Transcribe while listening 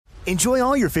Enjoy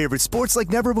all your favorite sports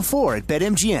like never before at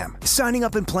BetMGM. Signing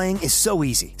up and playing is so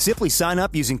easy. Simply sign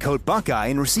up using code Buckeye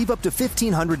and receive up to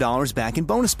 $1,500 back in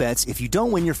bonus bets if you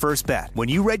don't win your first bet. When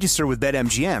you register with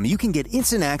BetMGM, you can get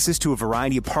instant access to a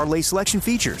variety of parlay selection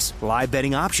features, live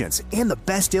betting options, and the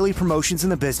best daily promotions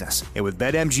in the business. And with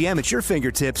BetMGM at your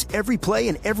fingertips, every play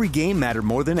and every game matter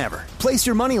more than ever. Place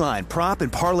your moneyline, prop,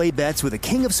 and parlay bets with the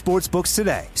king of sportsbooks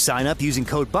today. Sign up using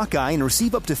code Buckeye and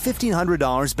receive up to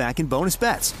 $1,500 back in bonus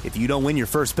bets if you don't win your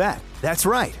first bet. That's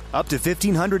right, up to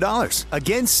 $1,500.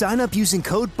 Again, sign up using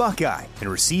code Buckeye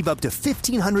and receive up to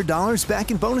 $1,500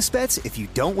 back in bonus bets if you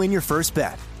don't win your first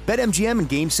bet. BetMGM and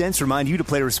GameSense remind you to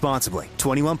play responsibly.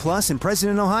 21 plus and present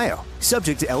in Ohio.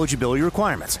 Subject to eligibility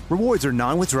requirements. Rewards are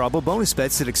non-withdrawable bonus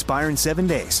bets that expire in 7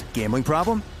 days. Gambling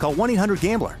problem? Call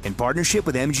 1-800-GAMBLER in partnership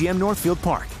with MGM Northfield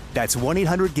Park. That's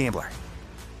 1-800-GAMBLER.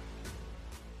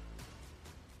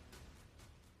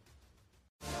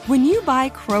 When you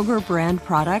buy Kroger brand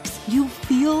products, you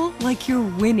feel like you're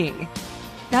winning.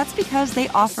 That's because they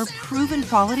offer proven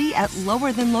quality at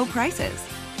lower than low prices.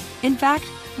 In fact,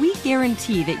 we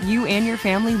guarantee that you and your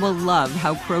family will love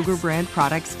how Kroger brand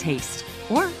products taste,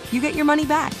 or you get your money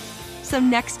back. So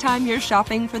next time you're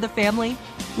shopping for the family,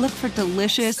 look for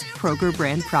delicious Kroger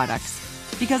brand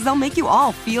products, because they'll make you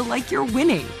all feel like you're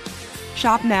winning.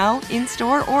 Shop now,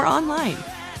 in-store, or online.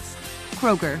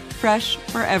 Kroger, fresh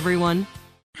for everyone.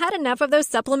 Had enough of those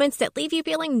supplements that leave you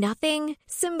feeling nothing?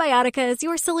 Symbiotica is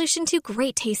your solution to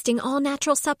great-tasting,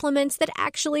 all-natural supplements that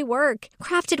actually work.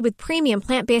 Crafted with premium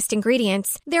plant-based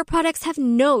ingredients, their products have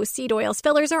no seed oils,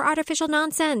 fillers, or artificial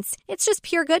nonsense. It's just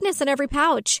pure goodness in every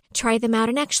pouch. Try them out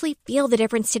and actually feel the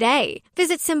difference today.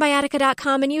 Visit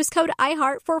Symbiotica.com and use code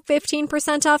IHEART for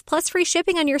 15% off plus free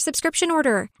shipping on your subscription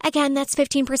order. Again, that's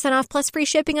 15% off plus free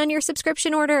shipping on your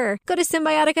subscription order. Go to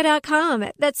Symbiotica.com.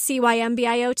 That's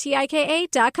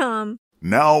CYMBIOTIKA.com.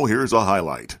 Now here's a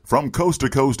highlight from Coast to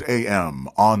Coast AM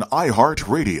on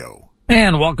iHeartRadio.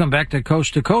 And welcome back to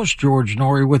Coast. George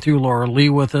Norrie with you, Laura Lee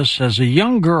with us. As a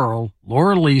young girl,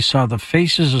 Laura Lee saw the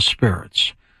faces of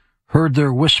spirits, heard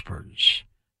their whispers,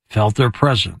 felt their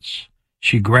presence.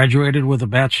 She graduated with a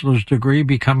bachelor's degree,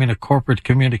 becoming a corporate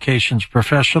communications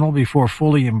professional before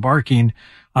fully embarking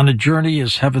on a journey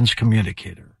as Heaven's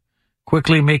communicator.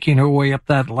 Quickly making her way up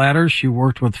that ladder, she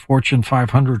worked with Fortune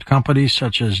 500 companies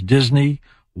such as Disney,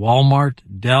 Walmart,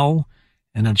 Dell,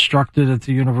 and instructed at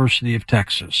the University of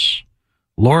Texas.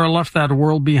 Laura left that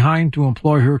world behind to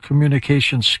employ her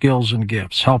communication skills and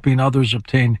gifts, helping others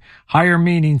obtain higher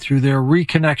meaning through their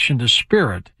reconnection to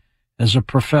spirit as a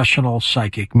professional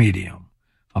psychic medium.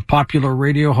 A popular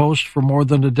radio host for more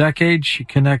than a decade, she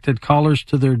connected callers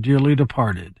to their dearly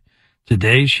departed.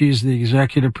 Today, she is the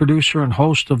executive producer and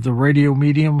host of the radio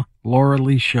medium Laura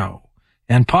Lee Show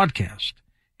and podcast,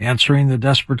 answering the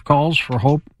desperate calls for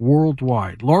hope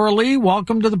worldwide. Laura Lee,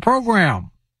 welcome to the program.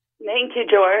 Thank you,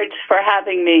 George, for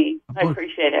having me. I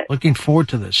appreciate it. Looking forward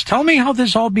to this. Tell me how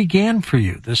this all began for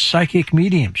you, this psychic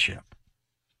mediumship.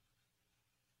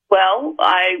 Well,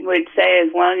 I would say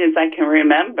as long as I can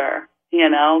remember. You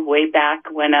know, way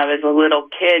back when I was a little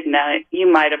kid. Now,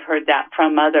 you might have heard that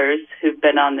from others who've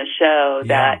been on the show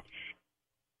that,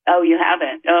 oh, you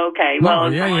haven't? Oh, okay. No, well,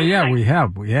 we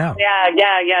have. Yeah,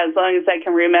 as long as I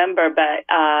can remember. But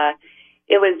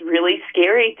it was really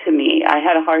scary to me. I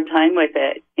had a hard time with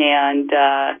it and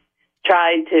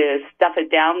tried to stuff it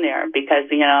down there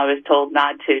because, you know, I was told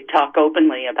not to talk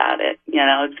openly about it, you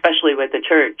know, especially with the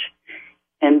church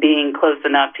and being close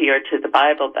enough here to the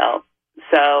Bible Belt.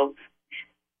 So,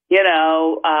 you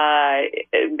know,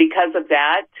 because of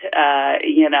that,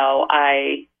 you know,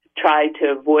 I tried to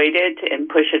avoid it and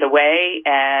push it away,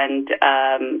 and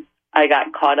I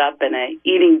got caught up in an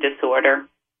eating disorder,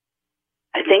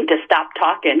 I think, to stop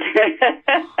talking.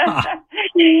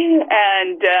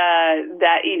 And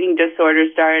that eating disorder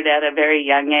started at a very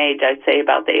young age, I'd say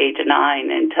about the age of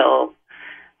 9, until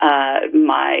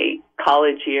my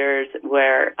college years,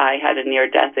 where I had a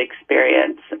near-death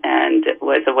experience and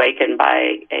was awakened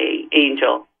by an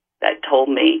angel that told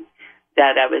me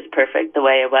that I was perfect the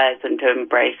way I was and to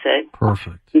embrace it.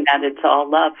 Perfect. And that it's all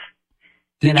love,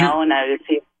 and I was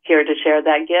here to share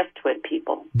that gift with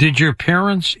people. Did your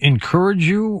parents encourage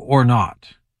you or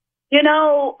not? You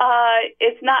know,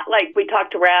 it's not like we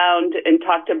talked around and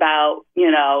talked about,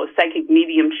 you know, psychic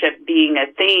mediumship being a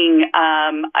thing.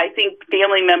 I think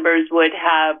family members would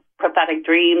have prophetic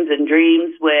dreams and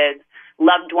dreams with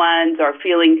loved ones or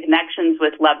feeling connections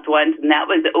with loved ones, and that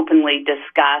was openly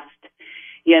discussed,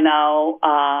 you know.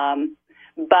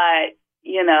 But,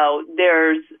 you know,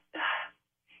 there's,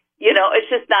 it's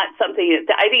just not something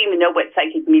that I didn't even know what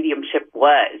psychic mediumship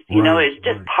was. It's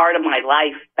just part of my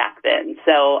life back then.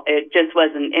 So it just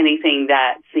wasn't anything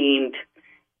that seemed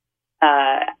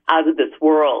out of this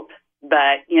world.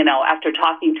 But, after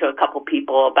talking to a couple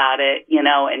people about it,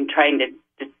 and trying to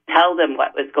tell them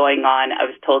what was going on, I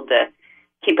was told to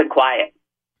keep it quiet.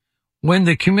 When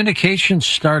the communication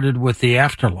started with the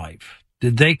afterlife,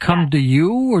 did they come to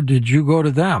you or did you go to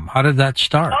them? How did that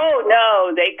start? Oh,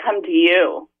 no, they come to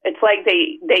you. It's like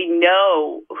they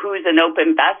know who's an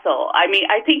open vessel. I mean,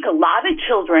 I think a lot of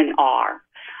children are.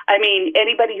 I mean,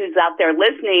 anybody who's out there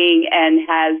listening and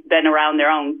has been around their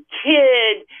own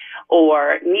kid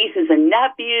or nieces and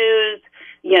nephews,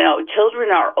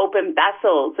 children are open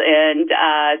vessels and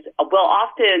will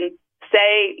often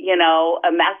say,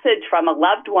 a message from a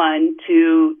loved one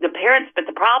to the parents. But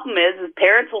the problem is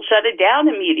parents will shut it down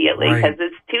immediately because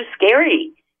it's too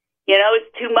scary.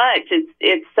 It's too much.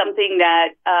 It's something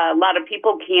that a lot of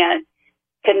people can't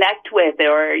connect with,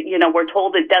 or, we're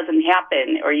told it doesn't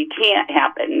happen, or you can't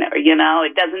happen, or,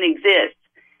 it doesn't exist.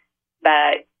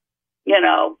 But,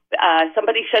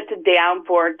 somebody shuts it down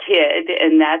for a kid,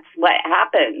 and that's what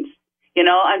happens.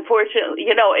 Unfortunately,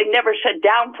 it never shut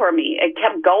down for me. It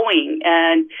kept going.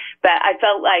 But I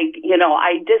felt like,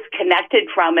 I disconnected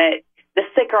from it. The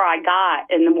sicker I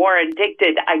got and the more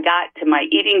addicted I got to my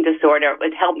eating disorder, it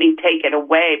would help me take it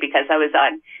away because I was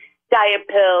on diet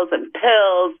pills and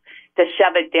pills to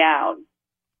shove it down.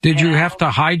 Did you have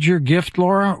to hide your gift,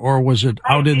 Laura, or was it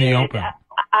out in the open?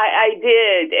 I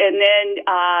did. And then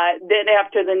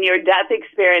after the near-death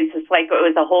experience, it's like it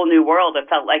was a whole new world. It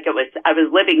felt like I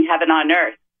was living heaven on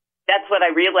earth. That's what I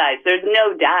realized. There's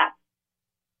no death.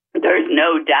 There's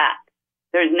no death.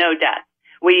 There's no death.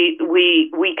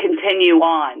 We continue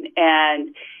on,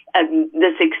 and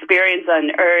this experience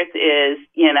on earth is,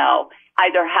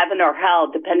 either heaven or hell,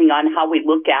 depending on how we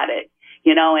look at it,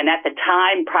 and at the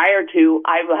time prior to,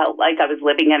 I felt like I was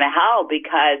living in a hell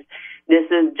because this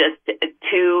is just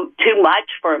too much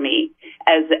for me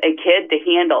as a kid to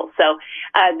handle. So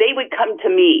they would come to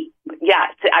me.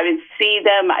 Yes, I would see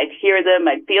them, I'd hear them,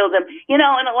 I'd feel them, and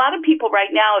a lot of people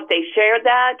right now, if they share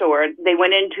that or they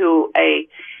went into a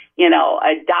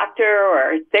doctor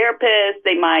or a therapist,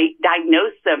 they might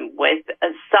diagnose them with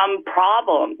some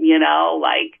problem,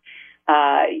 like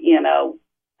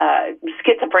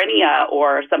schizophrenia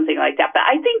or something like that. But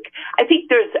I think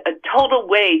there's a total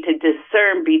way to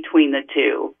discern between the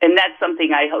two. And that's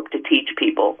something I hope to teach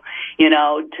people,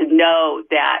 to know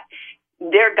that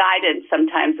their guidance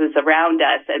sometimes is around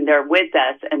us and they're with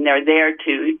us and they're there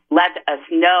to let us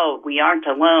know we aren't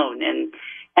alone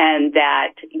and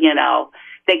that,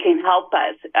 they can help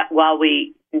us while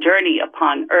we journey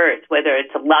upon earth, whether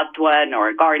it's a loved one or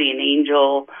a guardian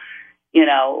angel,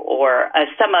 or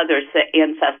some other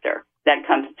ancestor that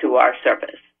comes to our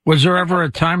service. Was there ever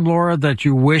a time, Laura, that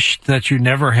you wished that you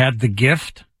never had the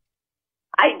gift?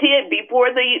 I did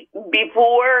before the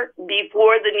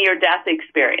near-death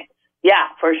experience. Yeah,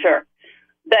 for sure.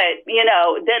 But,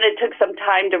 then it took some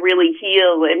time to really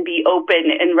heal and be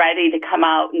open and ready to come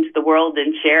out into the world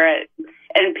and share it.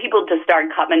 And people just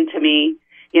started coming to me,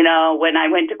 when I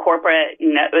went to corporate,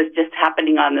 and it was just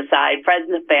happening on the side,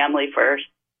 friends and family first,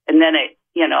 and then it,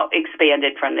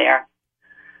 expanded from there.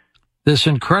 This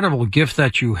incredible gift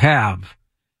that you have,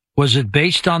 was it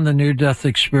based on the near-death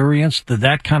experience? Did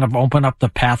that kind of open up the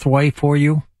pathway for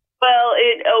you? Well,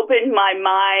 it opened my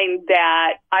mind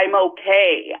that I'm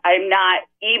okay. I'm not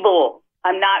evil.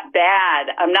 I'm not bad.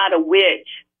 I'm not a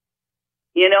witch.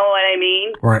 You know what I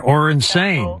mean? Right, or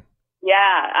insane. So,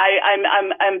 yeah,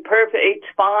 I'm perfect. It's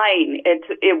fine.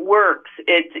 It works.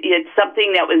 It's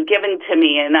something that was given to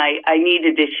me, and I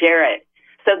needed to share it.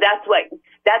 So that's what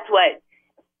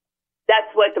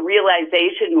the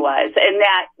realization was. And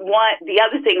the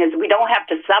other thing is we don't have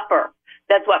to suffer.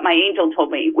 That's what my angel told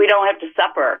me. We don't have to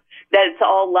suffer. That it's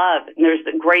all love, and there's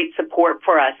great support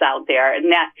for us out there.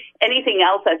 And that anything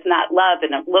else that's not love,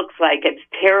 and it looks like it's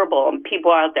terrible, and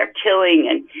people are out there killing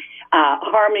and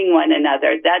harming one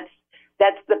another. That's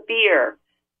the fear.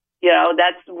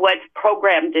 That's what's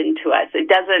programmed into us. It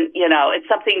doesn't. It's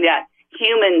something that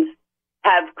humans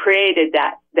have created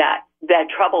that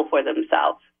trouble for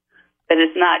themselves. But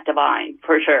it's not divine,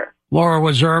 for sure. Laura,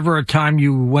 was there ever a time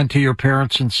you went to your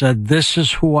parents and said, this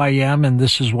is who I am and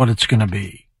this is what it's going to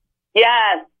be?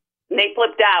 Yes. And they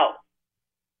flipped out.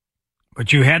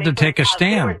 But you had to take a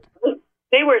stand.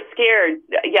 They were scared.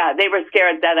 Yeah, they were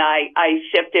scared that I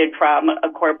shifted from a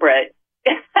corporate.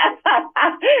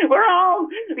 We're all,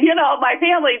 my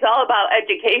family's all about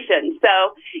education.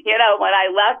 So, when I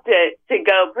left it to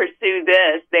go pursue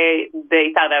this, they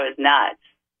thought I was nuts,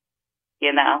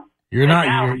 You're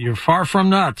not. You're far from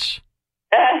nuts.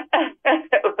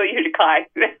 You're kind.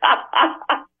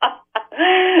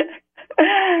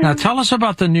 Now, tell us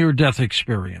about the near-death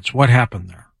experience. What happened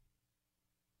there?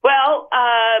 Well,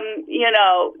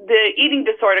 the eating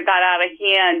disorder got out of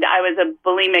hand. I was a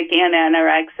bulimic and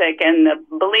anorexic, and the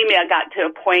bulimia got to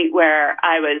a point where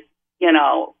I was,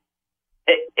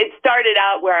 it started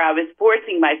out where I was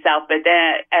forcing myself, but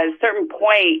then at a certain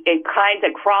point, it kind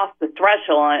of crossed the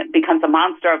threshold and it becomes a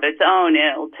monster of its own, and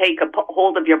it'll take a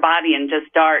hold of your body and just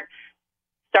start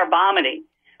vomiting.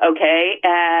 Okay.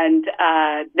 And,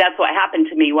 that's what happened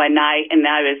to me one night. And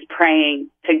I was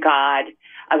praying to God.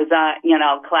 I was,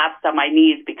 collapsed on my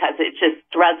knees because it's just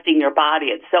thrusting your body.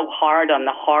 It's so hard on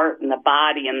the heart and the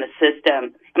body and the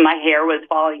system. And my hair was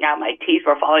falling out. My teeth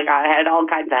were falling out. I had all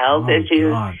kinds of health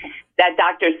issues. God. That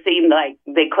doctors seemed like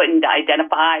they couldn't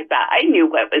identify, but I knew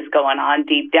what was going on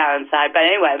deep down inside. But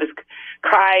anyway, I was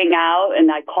crying out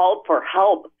and I called for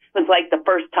help. It was like the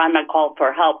first time I called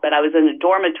for help, but I was in a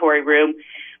dormitory room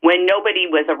when nobody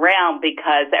was around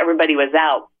because everybody was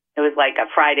out. It was like a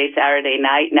Friday, Saturday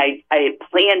night, and I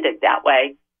planned it that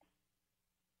way.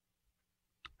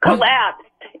 Collapsed.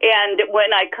 And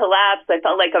when I collapsed, I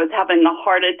felt like I was having a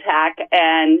heart attack.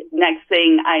 And next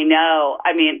thing I know,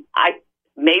 I think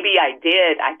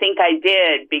I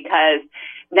did, because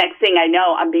next thing I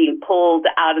know, I'm being pulled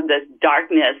out of this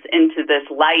darkness into this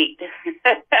light.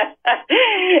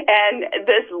 And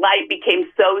this light became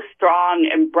so strong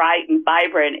and bright and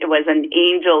vibrant. It was an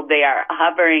angel there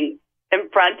hovering in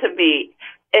front of me.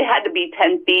 It had to be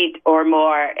 10 feet or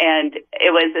more. And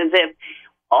it was as if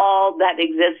all that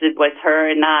existed was her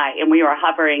and I, and we were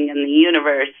hovering in the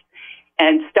universe,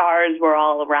 and stars were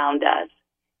all around us.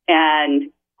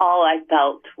 And all I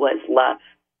felt was love.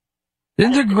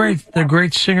 Didn't the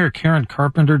great singer Karen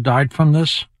Carpenter died from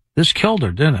this? This killed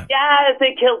her, didn't it? Yes,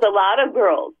 it killed a lot of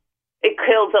girls. It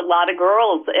kills a lot of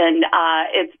girls, and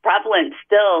it's prevalent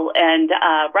still. And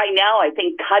right now, I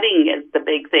think cutting is the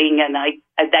big thing, and I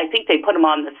think they put them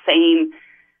on the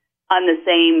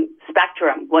same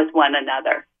spectrum with one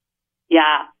another.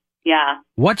 Yeah.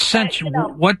 What sent you?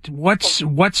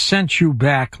 What sent you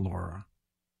back, Laura?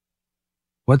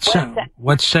 What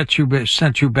sent you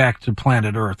back to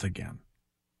planet Earth again?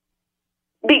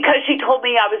 Because she told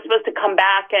me I was supposed to come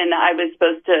back and I was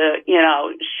supposed to,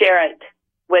 share it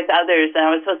with others, and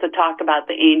I was supposed to talk about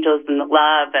the angels and the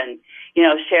love and,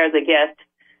 share the gift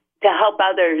to help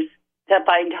others to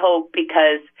find hope,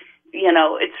 because,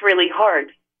 it's really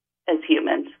hard as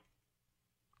humans.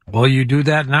 Well, you do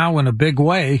that now in a big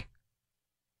way.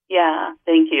 Yeah,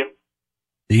 thank you.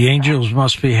 The angels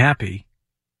must be happy.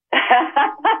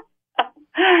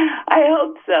 I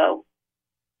hope so.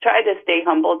 Try to stay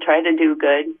humble, try to do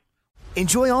good.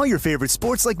 Enjoy all your favorite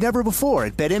sports like never before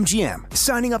at BetMGM.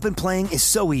 Signing up and playing is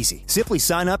so easy. Simply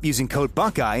sign up using code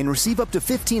Buckeye and receive up to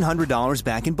 $1,500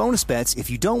 back in bonus bets if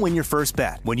you don't win your first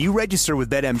bet. When you register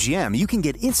with BetMGM, you can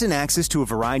get instant access to a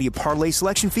variety of parlay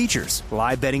selection features,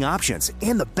 live betting options,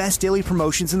 and the best daily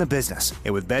promotions in the business.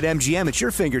 And with BetMGM at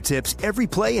your fingertips, every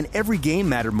play and every game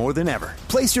matter more than ever.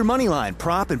 Place your moneyline,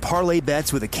 prop, and parlay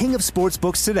bets with the king of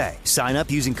sportsbooks today. Sign up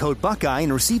using code Buckeye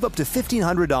and receive up to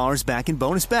 $1,500 back in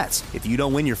bonus bets if you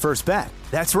don't win your first bet.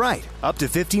 That's right, up to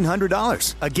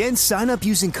 $1,500. Again, sign up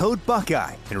using code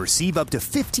Buckeye and receive up to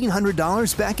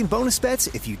 $1,500 back in bonus bets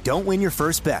if you don't win your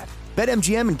first bet.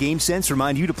 BetMGM and GameSense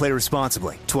remind you to play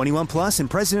responsibly. 21 plus and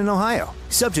present in Ohio.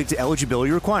 Subject to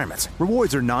eligibility requirements.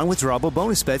 Rewards are non-withdrawable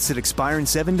bonus bets that expire in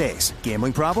 7 days.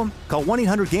 Gambling problem? Call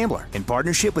 1-800-GAMBLER in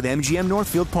partnership with MGM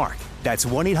Northfield Park. That's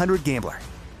 1-800-GAMBLER.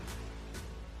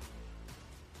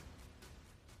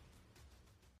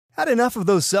 Had enough of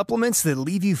those supplements that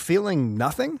leave you feeling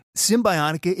nothing?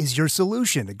 Symbiotica is your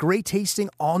solution to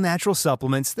great-tasting, all-natural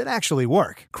supplements that actually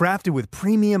work. Crafted with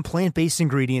premium plant-based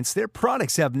ingredients, their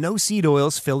products have no seed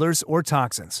oils, fillers, or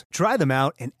toxins. Try them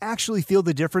out and actually feel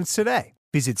the difference today.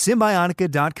 Visit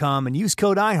Symbiotica.com and use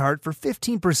code IHEART for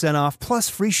 15% off plus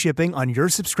free shipping on your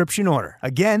subscription order.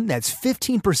 Again, that's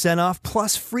 15% off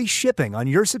plus free shipping on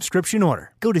your subscription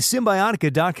order. Go to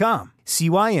Symbiotica.com,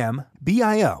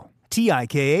 CYMBIOTIKA.com.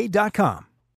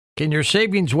 Can your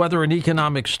savings weather an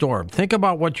economic storm? Think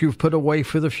about what you've put away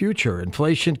for the future.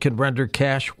 Inflation can render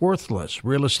cash worthless.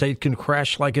 Real estate can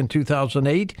crash like in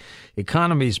 2008.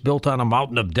 Economies built on a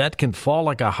mountain of debt can fall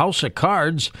like a house of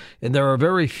cards. And there are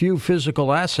very few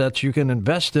physical assets you can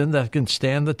invest in that can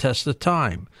stand the test of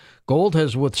time. Gold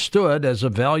has withstood as a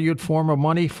valued form of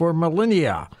money for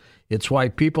millennia. It's why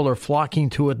people are flocking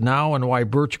to it now and why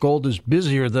Birch Gold is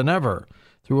busier than ever.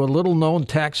 Through a little-known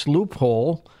tax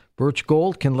loophole, Birch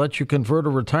Gold can let you convert a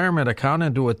retirement account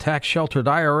into a tax-sheltered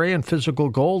IRA and physical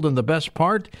gold, and the best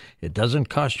part, it doesn't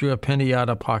cost you a penny out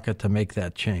of pocket to make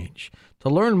that change. To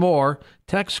learn more,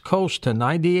 text COAST to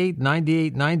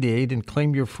 989898 and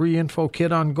claim your free info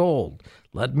kit on gold.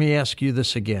 Let me ask you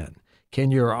this again. Can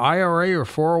your IRA or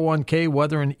 401k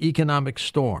weather an economic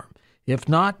storm? If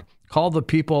not, call the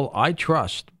people I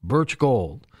trust, Birch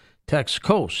Gold. Text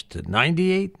COAST to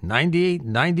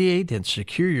 989898 and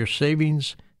secure your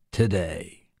savings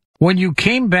today. When you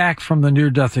came back from the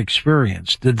near-death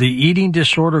experience, did the eating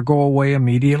disorder go away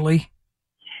immediately?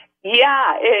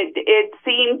 Yeah, it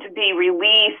seemed to be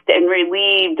released and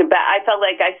relieved, but I felt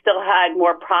like I still had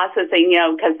more processing,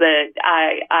 because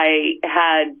I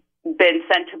had been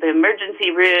sent to the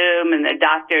emergency room, and the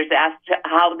doctors asked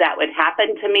how that would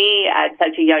happen to me at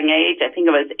such a young age. I think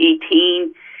it was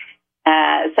 17,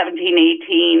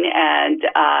 18, and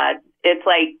it's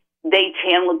like they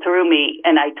channeled through me,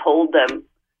 and I told them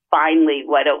finally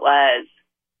what it was,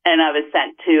 and I was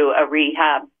sent to a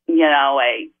rehab,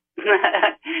 a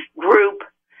group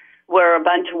where a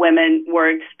bunch of women were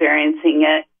experiencing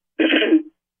it,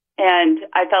 and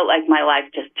I felt like my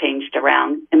life just changed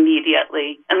around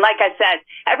immediately. And like I said,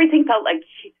 everything felt like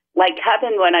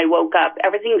heaven when I woke up.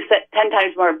 Everything's 10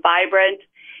 times more vibrant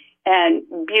and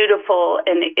beautiful,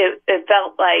 and it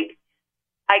felt like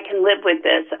I can live with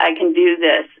this, I can do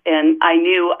this, and I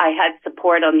knew I had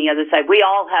support on the other side. We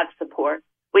all have support.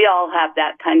 We all have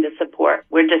that kind of support.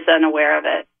 We're just unaware of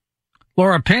it.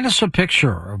 Laura, paint us a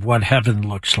picture of what heaven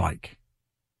looks like.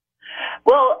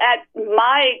 Well,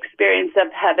 my experience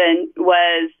of heaven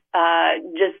was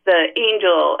just the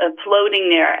angel floating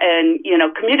there and,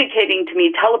 communicating to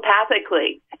me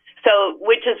telepathically. So,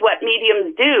 which is what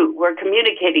mediums do. We're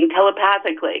communicating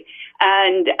telepathically.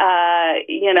 And,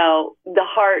 the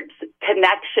heart's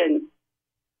connection.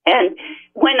 And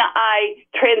when I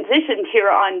transitioned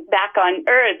here back on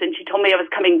Earth, and she told me I was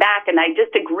coming back, and I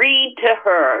just agreed to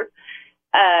her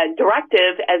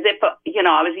directive as if, I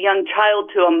was a young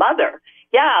child to a mother.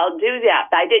 Yeah, I'll do that.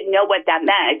 But I didn't know what that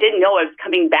meant. I didn't know I was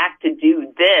coming back to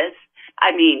do this.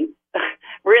 I mean,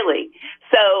 really.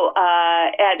 So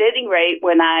at any rate,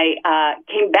 when I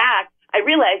came back, I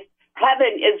realized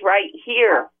heaven is right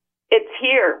here. It's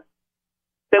here.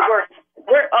 But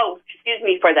excuse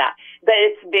me for that. But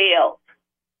it's veiled.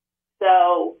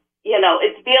 So,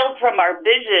 it's veiled from our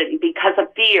vision because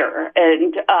of fear.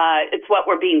 And it's what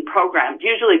we're being programmed,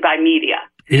 usually by media.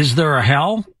 Is there a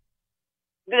hell?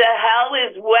 The hell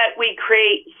is what we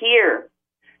create here.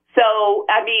 So,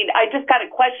 I just got a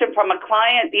question from a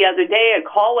client the other day, a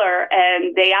caller,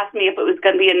 and they asked me if it was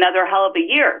going to be another hell of a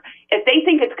year. If they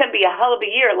think it's going to be a hell of a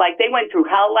year, like they went through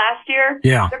hell last year,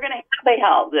 they're going to have a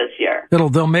hell this year.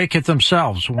 They'll make it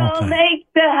themselves, won't they? They'll make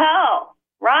the hell,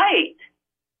 right.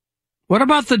 What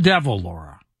about the devil,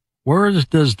 Laura? Where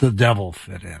does the devil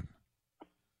fit in?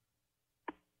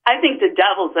 I think the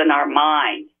devil's in our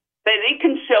mind, but it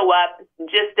can show up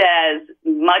just as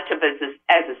much of as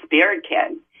a spirit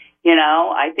can.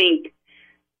 I think,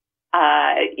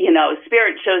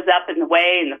 spirit shows up in the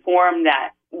way, in the form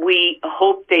that we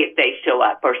hope they show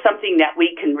up, or something that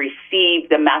we can receive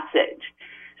the message.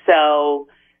 So,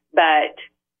 but,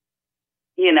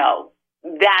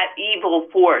 that evil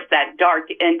force, that dark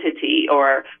entity,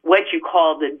 or what you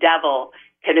call the devil,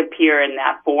 can appear in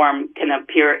that form,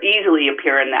 easily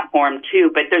appear in that form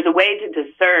too. But there's a way to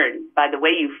discern by the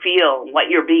way you feel and what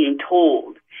you're being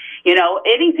told.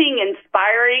 Anything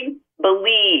inspiring,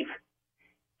 believe.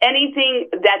 Anything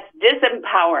that's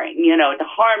disempowering, to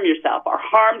harm yourself or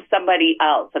harm somebody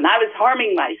else. And I was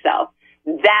harming myself.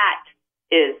 That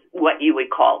is what you would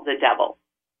call the devil.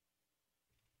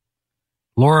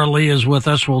 Laura Lee is with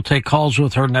us. We'll take calls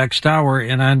with her next hour,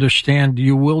 and I understand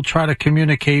you will try to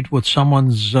communicate with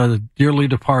someone's dearly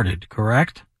departed,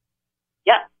 correct?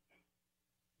 Yeah.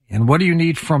 And what do you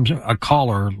need from a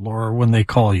caller, Laura, when they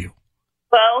call you?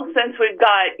 Well, since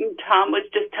Tom was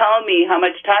just telling me how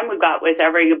much time we've got with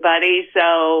everybody,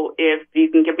 so if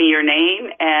you can give me your name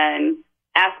and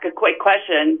ask a quick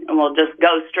question, and we'll just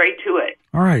go straight to it.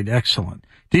 All right, excellent.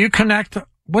 Do you connect?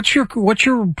 What's your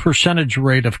percentage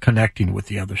rate of connecting with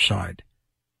the other side?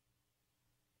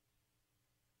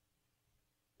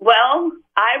 Well,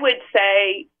 I would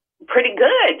say pretty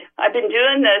good. I've been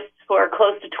doing this for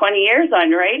close to 20 years on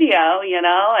radio, and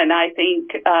I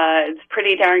think it's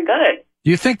pretty darn good. Do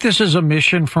you think this is a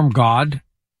mission from God?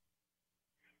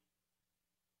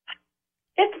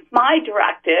 It's my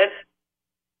directive.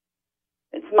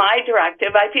 It's my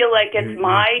directive. I feel like it's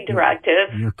my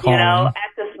directive, at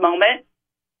this moment.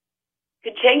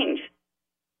 Could change.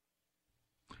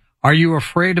 Are you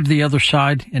afraid of the other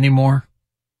side anymore?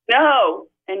 No.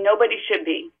 and nobody should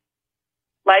be.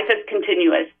 Life is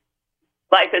continuous.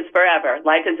 Life is forever.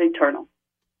 Life is eternal.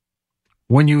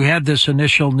 When you had this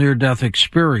initial near-death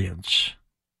experience,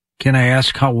 can I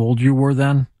ask how old you were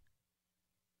then?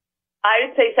 I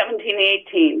would say 17,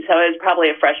 18, so I was probably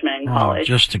a freshman in college. Oh,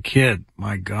 just a kid.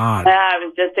 My God. Yeah, I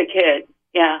was just a kid.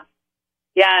 Yeah.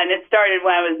 Yeah, and it started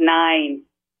when I was 9.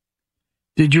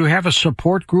 Did you have a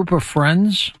support group of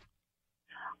friends?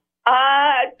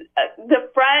 I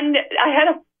had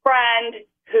a friend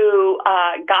who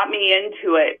got me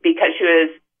into it because she was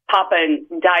popping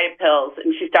diet pills,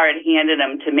 and she started handing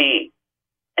them to me.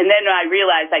 And then I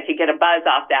realized I could get a buzz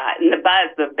off that. And the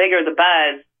bigger the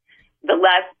buzz, the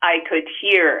less I could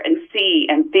hear and see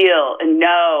and feel and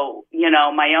know,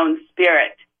 my own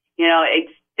spirit.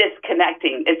 It's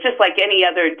disconnecting. It's just like any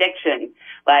other addiction,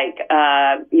 like,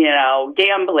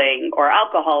 gambling or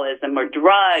alcoholism or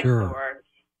drugs. Sure. Or,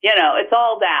 it's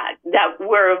all that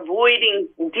we're avoiding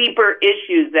deeper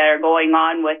issues that are going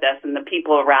on with us and the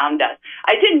people around us.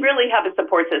 I didn't really have a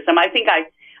support system. I think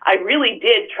I really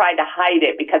did try to hide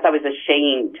it because I was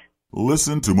ashamed.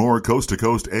 Listen to more Coast to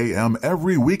Coast AM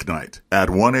every weeknight at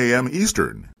 1 a.m.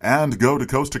 Eastern, and go to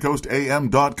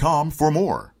coasttocoastam.com for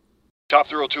more. Top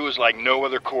Thrill 2 is like no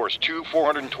other course. 2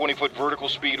 420-foot vertical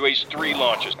speedways, 3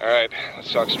 launches. All right,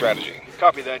 let's talk strategy.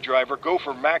 Copy that, driver. Go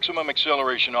for maximum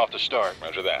acceleration off the start.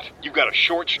 Roger that. You've got a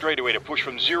short straightaway to push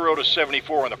from 0 to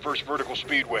 74 on the first vertical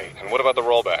speedway. And what about the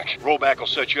rollback? Rollback will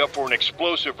set you up for an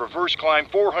explosive reverse climb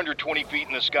 420 feet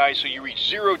in the sky so you reach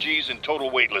 0 G's in total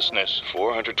weightlessness.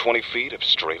 420 feet of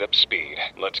straight-up speed.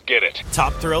 Let's get it.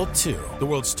 Top Thrill 2, the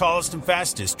world's tallest and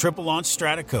fastest triple-launch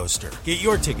stratocoaster. Get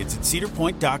your tickets at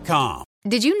cedarpoint.com.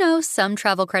 Did you know some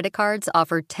travel credit cards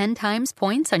offer 10 times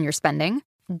points on your spending?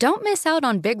 Don't miss out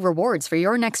on big rewards for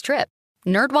your next trip.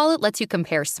 NerdWallet lets you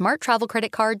compare smart travel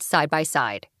credit cards side by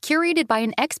side, curated by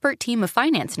an expert team of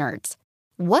finance nerds.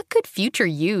 What could future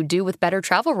you do with better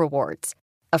travel rewards?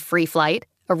 A free flight?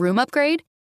 A room upgrade?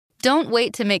 Don't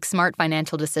wait to make smart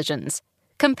financial decisions.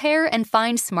 Compare and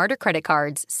find smarter credit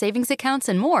cards, savings accounts,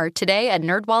 and more today at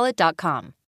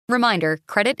nerdwallet.com. Reminder,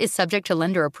 credit is subject to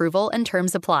lender approval and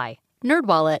terms apply.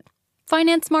 NerdWallet.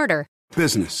 Finance smarter.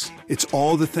 Business. It's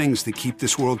all the things that keep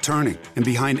this world turning. And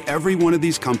behind every one of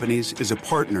these companies is a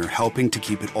partner helping to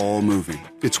keep it all moving.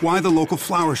 It's why the local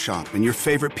flower shop and your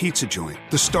favorite pizza joint,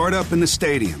 the startup and the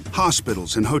stadium,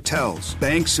 hospitals and hotels,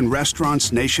 banks and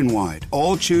restaurants nationwide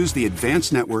all choose the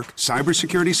advanced network,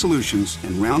 cybersecurity solutions,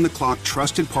 and round-the-clock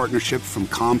trusted partnership from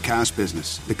Comcast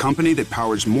Business, the company that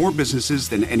powers more businesses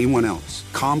than anyone else.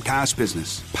 Comcast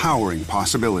Business, powering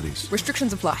possibilities.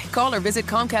 Restrictions apply. Call or visit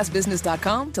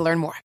ComcastBusiness.com to learn more.